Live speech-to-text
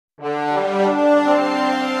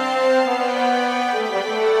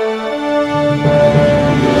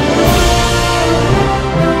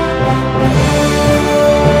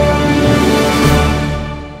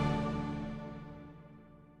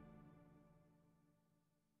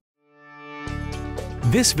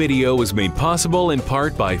This video was made possible in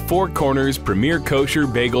part by Four Corners Premier Kosher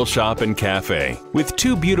Bagel Shop and Cafe. With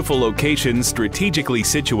two beautiful locations strategically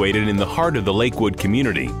situated in the heart of the Lakewood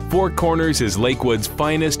community, Four Corners is Lakewood's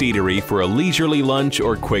finest eatery for a leisurely lunch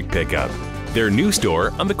or quick pickup. Their new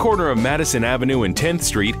store, on the corner of Madison Avenue and 10th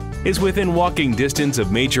Street, is within walking distance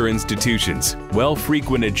of major institutions,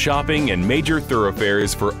 well-frequented shopping, and major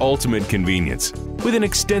thoroughfares for ultimate convenience. With an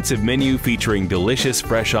extensive menu featuring delicious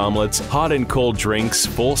fresh omelets, hot and cold drinks,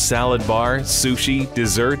 full salad bar, sushi,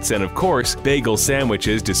 desserts, and of course, bagel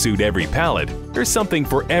sandwiches to suit every palate, there's something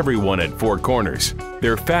for everyone at Four Corners.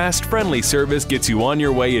 Their fast, friendly service gets you on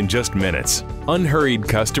your way in just minutes. Unhurried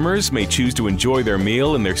customers may choose to enjoy their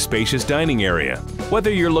meal in their spacious dining area.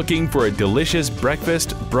 Whether you're looking for a delicious breakfast,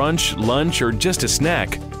 brunch, lunch, or just a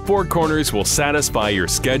snack, Four Corners will satisfy your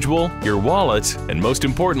schedule, your wallet, and most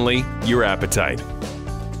importantly, your appetite.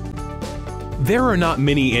 There are not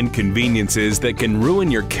many inconveniences that can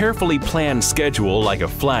ruin your carefully planned schedule like a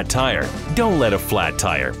flat tire. Don't let a flat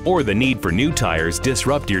tire or the need for new tires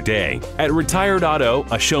disrupt your day. At Retired Auto,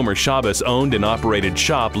 a Shomer Shabbos owned and operated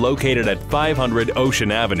shop located at 500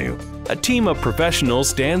 Ocean Avenue, a team of professionals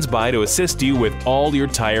stands by to assist you with all your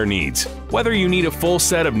tire needs. Whether you need a full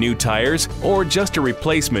set of new tires or just a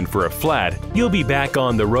replacement for a flat, you'll be back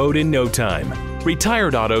on the road in no time.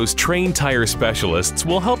 Retired Auto's trained tire specialists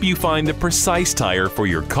will help you find the precise tire for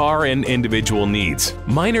your car and individual needs.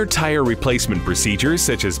 Minor tire replacement procedures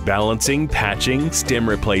such as balancing, patching, stem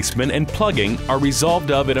replacement, and plugging are resolved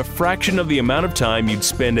of in a fraction of the amount of time you'd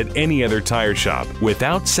spend at any other tire shop,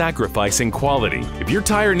 without sacrificing quality. If your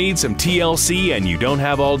tire needs some TLC and you don't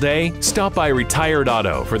have all day, stop by Retired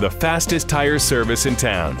Auto for the fastest tire service in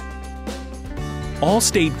town.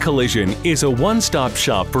 Allstate Collision is a one-stop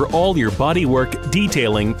shop for all your bodywork,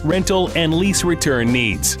 detailing, rental, and lease return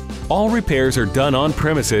needs. All repairs are done on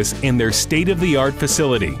premises in their state-of-the-art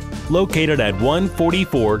facility, located at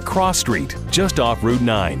 144 Cross Street, just off Route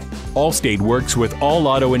 9. Allstate works with all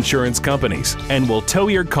auto insurance companies and will tow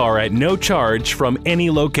your car at no charge from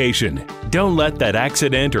any location. Don't let that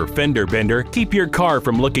accident or fender bender keep your car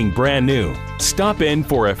from looking brand new. Stop in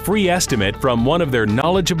for a free estimate from one of their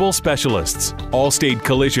knowledgeable specialists. Allstate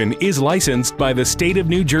Collision is licensed by the state of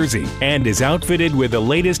New Jersey and is outfitted with the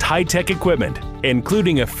latest high-tech equipment,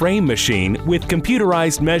 including a frame machine with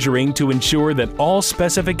computerized measuring to ensure that all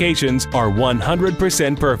specifications are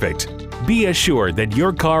 100% perfect. Be assured that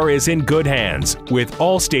your car is in good hands with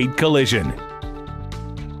Allstate Collision.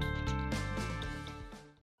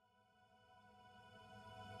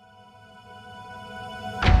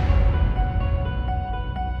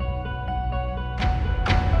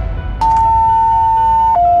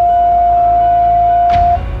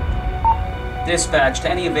 Dispatch to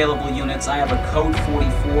any available units. I have a code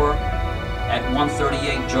 44 at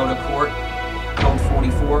 138 Joda Court. Code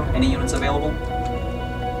 44. Any units available?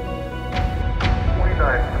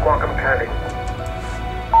 29, Qualcomm County.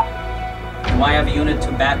 Do I have a unit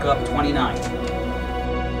to back up 29?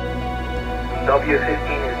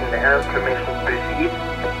 W15 is in the house. Permission to proceed.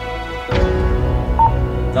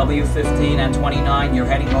 W15 and 29, you're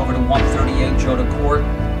heading over to 138 Joda Court.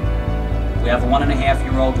 We have a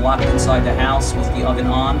 1.5-year-old locked inside the house with the oven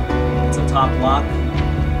on. It's a top lock. Do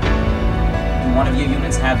one of your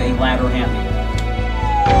units have a ladder handy?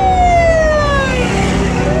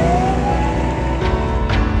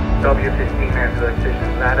 W15 has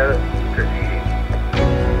electrician's ladder. Proceeding.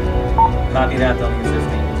 Copy that,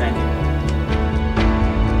 W15. Thank you.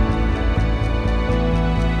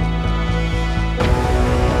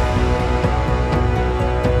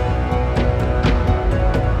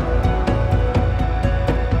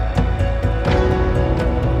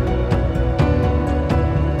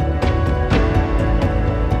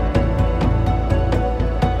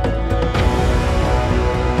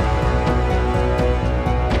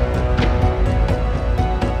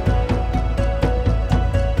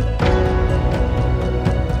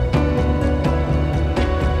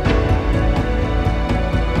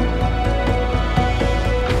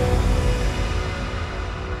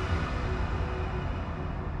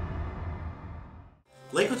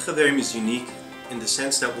 Lakewood Chaveirim is unique in the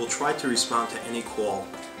sense that we'll try to respond to any call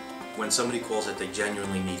when somebody calls that they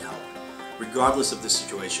genuinely need help, regardless of the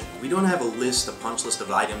situation. We don't have a punch list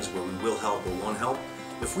of items where we will help or won't help.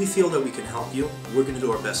 If we feel that we can help you, we're going to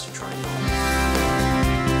do our best to try and help.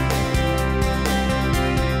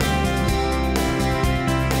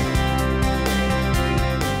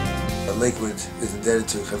 Lakewood is indebted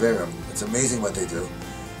to Chaveirim. It's amazing what they do.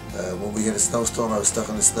 When we had a snowstorm, I was stuck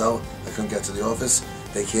in the snow. I couldn't get to the office.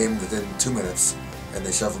 They came within 2 minutes and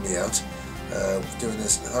they shoveled me out. During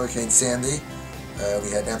this Hurricane Sandy,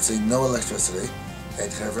 we had absolutely no electricity.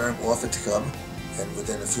 and Chaveirim offered to come, and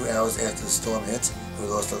within a few hours after the storm hit, we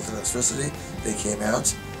lost electricity, they came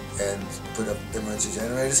out and put up emergency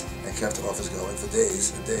generators and kept the office going for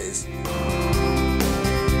days and days.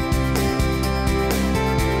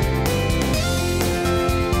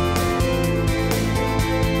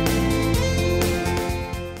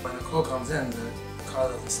 When the call comes in, the car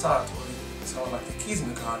doesn't start, or someone like the keys in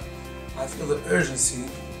the car, I feel the urgency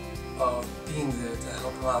of being there to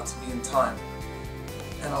help them out, to be in time.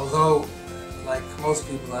 And although, like most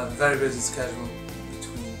people, I have a very busy schedule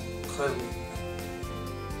between Kollel and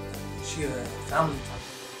Shiva and family time.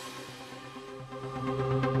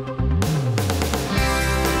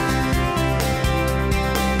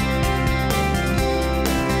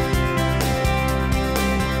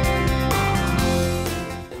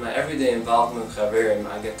 In my everyday involvement with Chaveirim,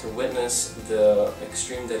 I get to witness the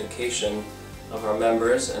extreme dedication of our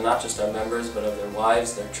members, and not just our members, but of their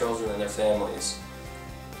wives, their children, and their families.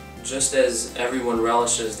 Just as everyone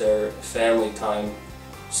relishes their family time,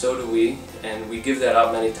 so do we, and we give that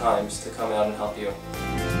out many times to come out and help you.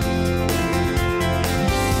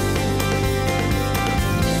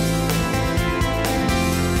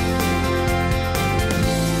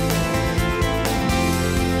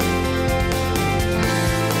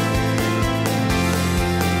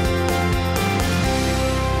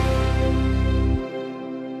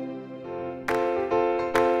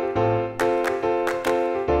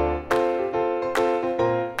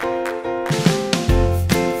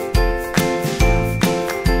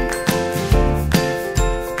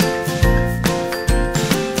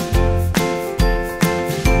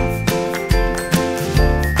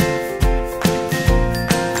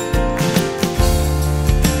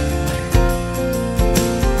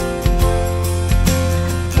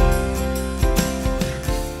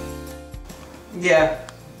 Yeah,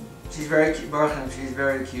 she's very cute, Baruch, she's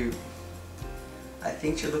very cute. I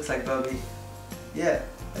think she looks like Bubby. Yeah,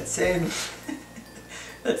 that same,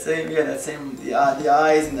 the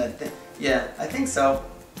eyes and that thing. Yeah, I think so.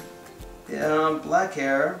 Yeah, black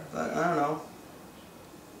hair, but I don't know.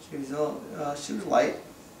 She was light.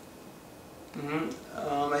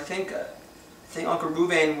 I think Uncle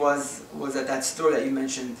Ruvain was at that store that you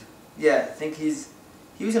mentioned. Yeah, I think he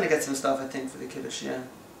was gonna get some stuff. I think for the kiddush. Yeah.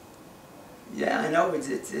 Yeah, I know.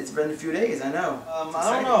 It's been a few days. I know.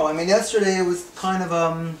 I don't know. I mean, yesterday it was kind of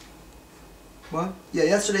what? Yeah,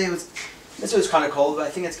 yesterday was kind of cold, but I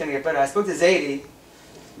think it's gonna get better. I spoke to Zadie.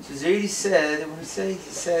 So Zadie said, what did he say? He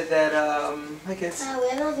said that hi kids. We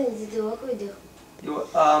have nothing to do. What can we do? You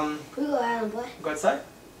We go out and play. go outside?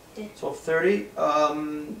 Yeah. 12:30.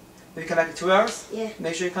 Maybe come back in 2 hours? Yeah.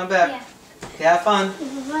 Make sure you come back. Yeah. Okay, have fun.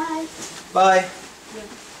 Bye. Bye. Yeah.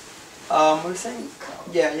 What are you saying?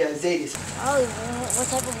 Yeah, Zadie. Ollie, what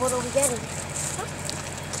type of wood are we getting?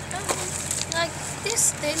 Like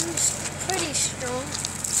this thing's pretty strong,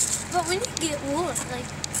 but when you get wood, like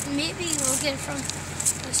maybe we'll get it from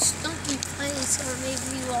a stunky place, or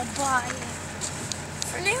maybe we'll buy it.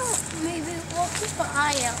 For now, maybe we'll keep an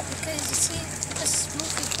eye out, because you see, this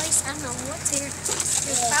smoky place, I don't know what's here.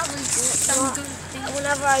 There's probably some good things.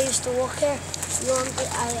 Whenever I used to work here,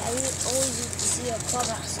 I always used to see a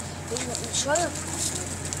clubhouse. Show them.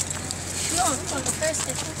 Sure, but the first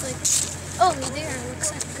it looks like, oh, there, it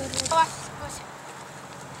looks like a good one. Watch it.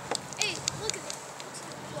 Hey, look at it. Looks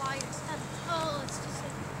like wires. Oh, it's just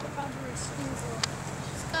like rubber spoons.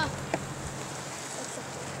 Let's go.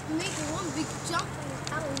 Make one big jump and it's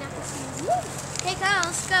probably not the same. Hey, Kyle,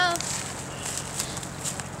 let's go.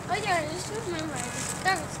 Oh yeah, just remember,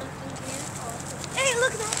 there was something here. Hey,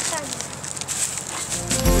 look at that time.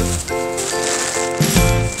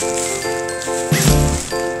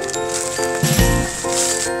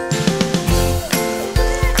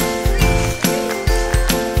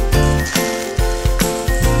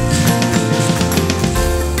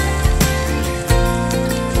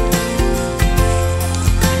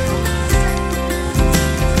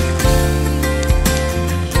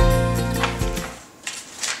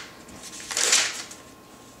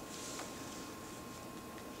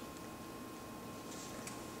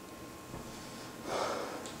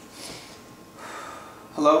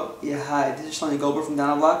 Hello? Yeah, hi. This is Shlomi Goldberg from down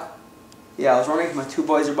the block. Yeah, I was wondering if my 2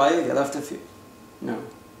 boys are by you. They left a few. No,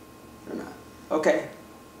 they're not. Okay.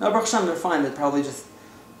 No, Baruch Hashem, they're fine. They're probably just,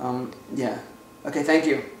 yeah. Okay, thank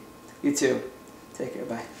you. You too. Take care.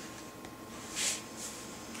 Bye.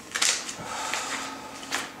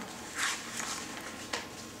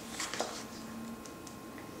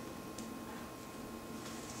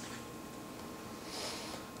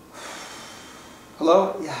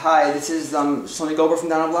 Hello? Yeah, hi, this is Shlomi Goldberg from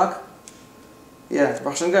down the block. Yeah,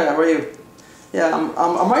 Baruch Hashem, good. How are you? Yeah,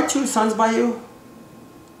 are my 2 sons by you?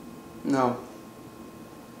 No.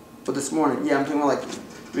 But this morning? Yeah, I'm talking about like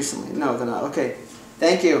recently. No, they're not. Okay.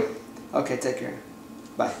 Thank you. Okay, take care.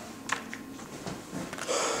 Bye.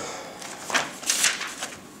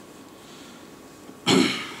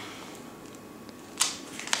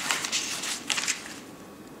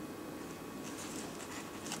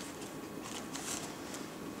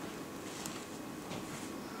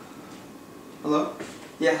 Hello?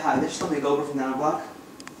 Yeah, hi. They just told me to go over from down the block.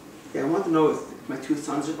 Yeah, I want to know if my two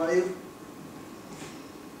sons are by you.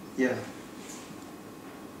 Yeah.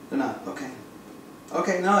 They're not. Okay.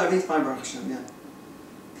 Okay, no, everything's fine, Baruch Hashem, yeah.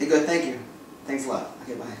 Okay, good, thank you. Thanks a lot.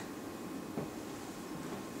 Okay, bye.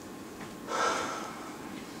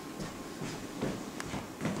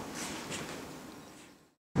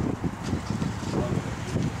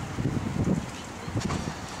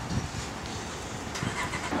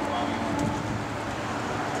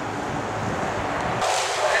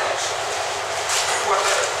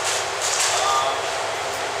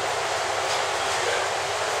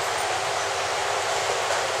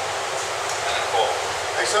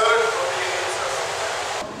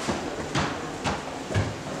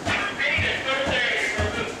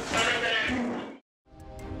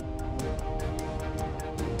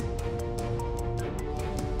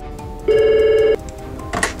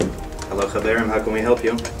 Hello, Chaveirim. How can we help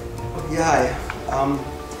you? Yeah, hi.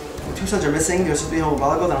 My two sons are missing. They were supposed to be home a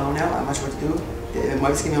while ago. They're not home now. I'm not sure what to do. They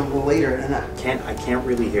might be coming home a little later. And I can't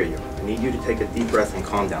really hear you. I need you to take a deep breath and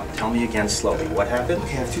calm down. Tell me again slowly. What happened?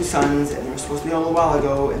 Okay, I have two sons, and they were supposed to be home a while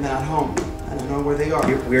ago, and they're not home. I don't know where they are.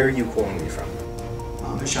 Where are you calling me from?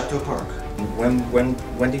 In Chateau Park.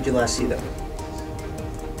 When did you last see them?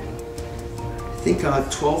 I think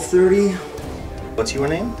 12:30. What's your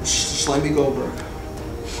name? Shlomi Goldberg.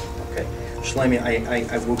 Okay. Shlomi,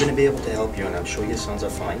 we're going to be able to help you, and I'm sure your sons are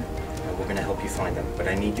fine, and we're going to help you find them. But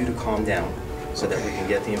I need you to calm down so that we can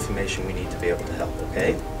get the information we need to be able to help,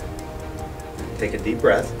 okay? Take a deep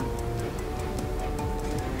breath.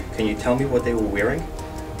 Can you tell me what they were wearing?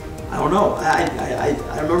 I don't know. I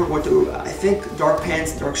remember what they were. I think dark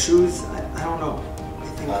pants, dark shoes. I don't know. I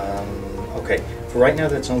think. Okay. For right now,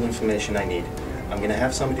 that's all the information I need. I'm going to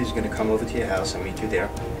have somebody who's going to come over to your house and meet you there,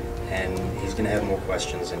 and he's going to have more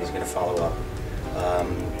questions and he's going to follow up.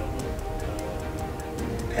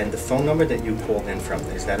 And the phone number that you called in from,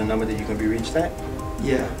 is that a number that you can be reached at?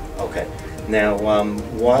 Yeah. Okay. Now,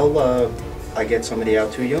 while I get somebody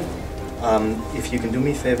out to you, if you can do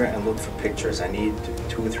me a favor and look for pictures. I need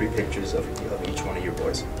 2 or 3 pictures of each one of your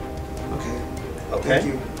boys. Okay. Okay? Thank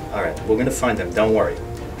you. All right. We're going to find them. Don't worry.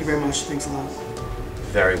 Thank you very much. Thanks a lot.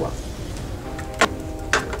 Very well.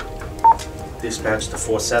 Dispatch to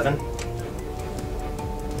 47.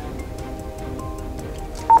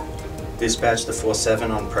 Dispatch to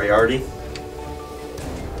 47 on priority.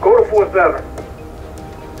 Go to 47.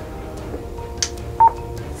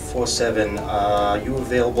 47, are you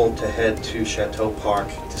available to head to Chateau Park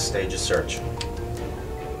to stage a search?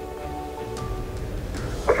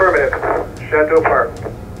 Affirmative. Chateau Park.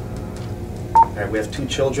 All right, we have 2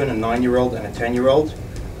 children, a 9-year-old and a 10-year-old.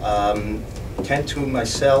 Tend to my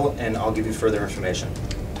cell and I'll give you further information.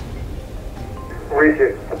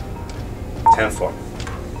 Received. 10-4.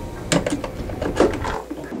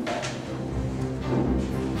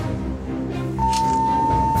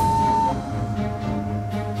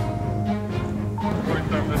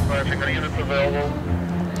 Units available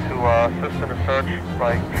to assist in a search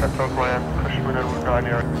by Chateau Grand, Cushman, and Route 9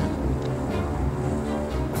 area.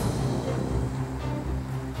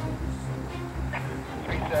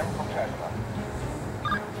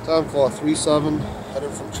 Time for 37,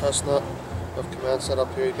 heading from Chestnut. We have command set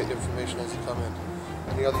up here, you get your information as you come in.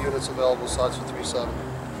 Any other units available besides for 37?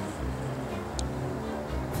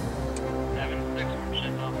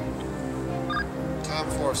 Time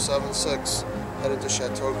for 76, headed to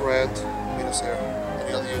Chateau Grand. Meet us here.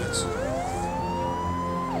 Any other units?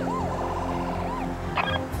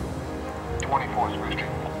 24 Street.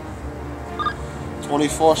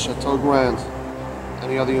 24, Chateau Grand.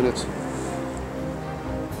 Any other units?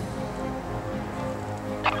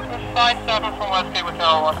 57 from Westgate with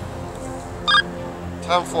Tower 1.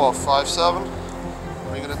 10-4, 57.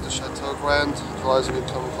 Bringing it to Chateau Grand. Advising you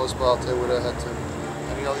coming close by, I'll tell you where to head to.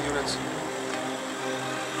 Any other units?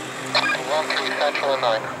 1-3 Central and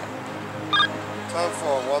 9. 10-4,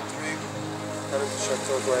 1-3. Heading to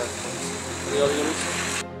Chateau Grand. Any other units?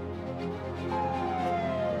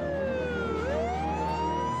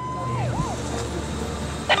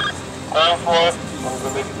 I'm going to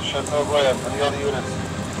make it to Chateau Grand. Any other units?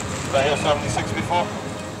 Did I hear 76 before?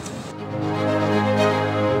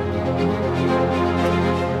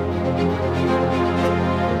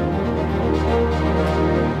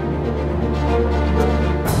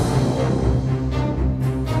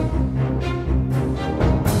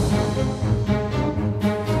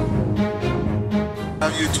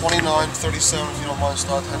 29, 37, if you don't mind,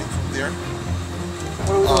 start heading from there.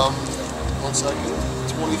 1 second.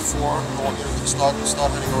 24, I want you to start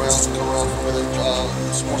heading around and come around from where the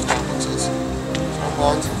sports complex is. So don't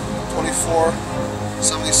mind. 24,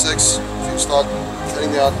 76, if you start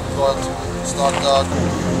heading out, go out, start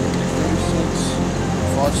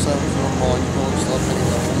 57, if you don't mind, go and start heading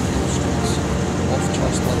out from the streets. Off the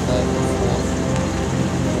trucks like that, go forward,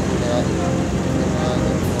 go out, and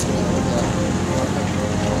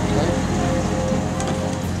okay?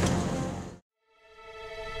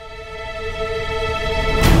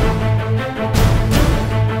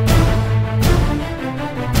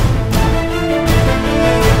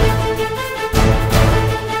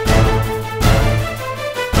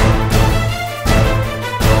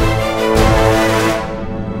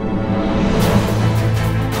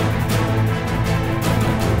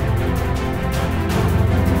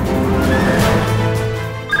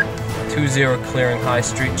 2-0 clearing High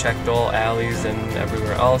Street, checked all alleys and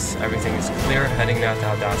everywhere else. Everything is clear, heading now to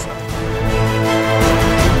Hadassah.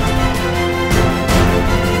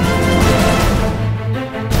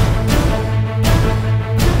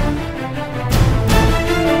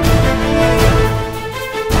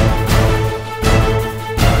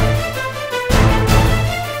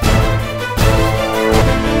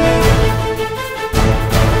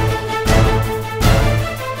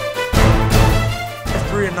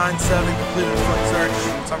 And 9-7 completed a foot search,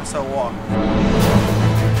 Somerset Walk.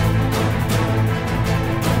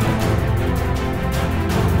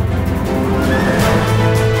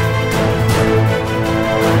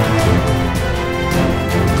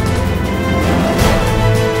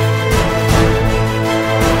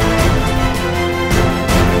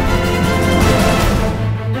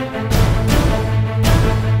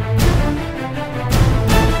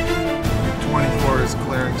 Is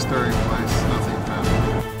clearing, stirring place, nothing found.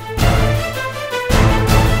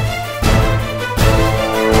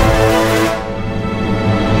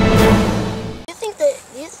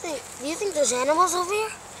 Do you think there's animals over here?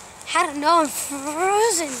 I don't know, I'm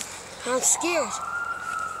frozen. I'm scared.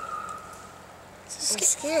 I'm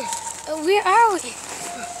scared. Where are we?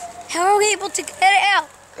 How are we able to get out?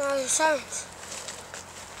 The sirens.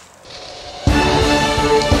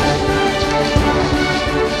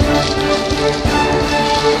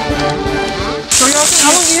 So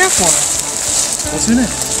how long are you here for? What's your name?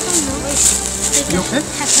 You okay?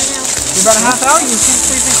 Half an hour. For about a half hour? You seem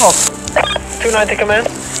freezing cold. 2-9 to command.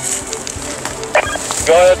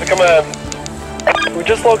 Go ahead to command. We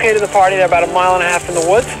just located the party. They're about 1.5 miles in the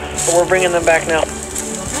woods, but we're bringing them back now.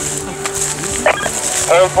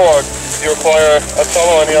 10-4, do you require a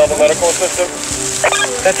solo or any other medical assistance?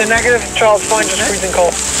 That's a negative. Child's fine, just freezing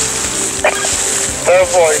cold.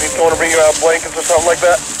 10-4, you need someone to bring you out blankets or something like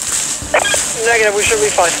that? Negative, we should be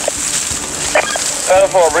fine.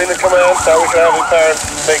 10-4, bring the command so we can have your parents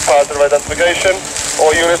make positive identification.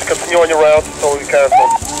 All units continue on your route until we cancel.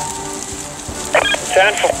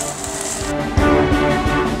 10-4.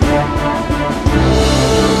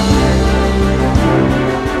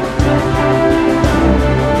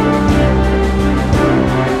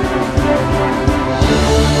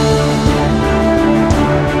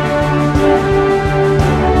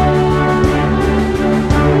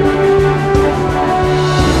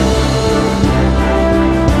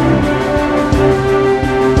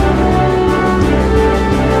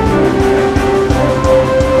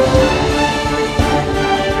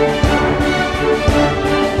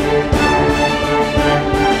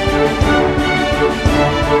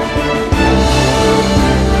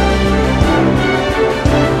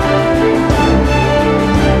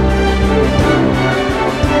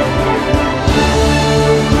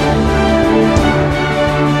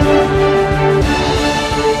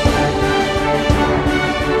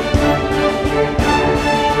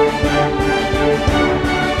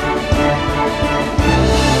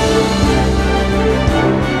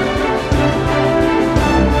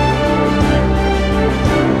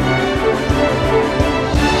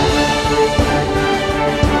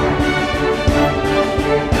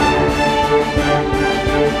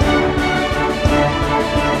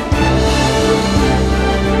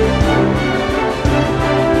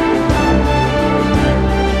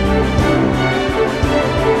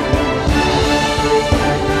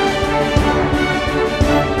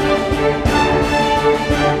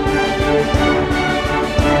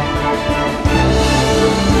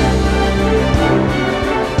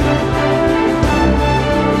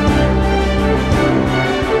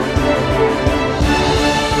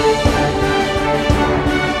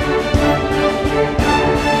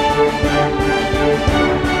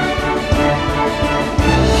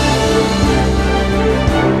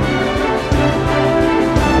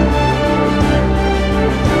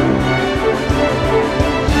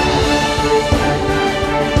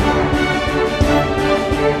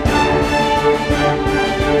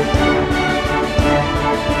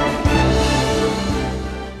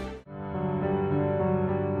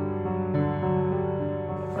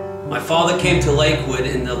 My father came to Lakewood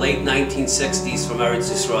in the late 1960s from Eretz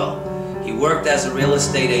Yisrael. He worked as a real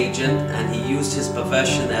estate agent and he used his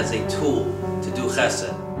profession as a tool to do chesed.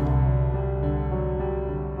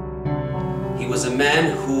 He was a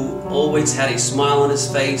man who always had a smile on his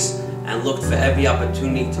face and looked for every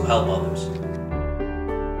opportunity to help others.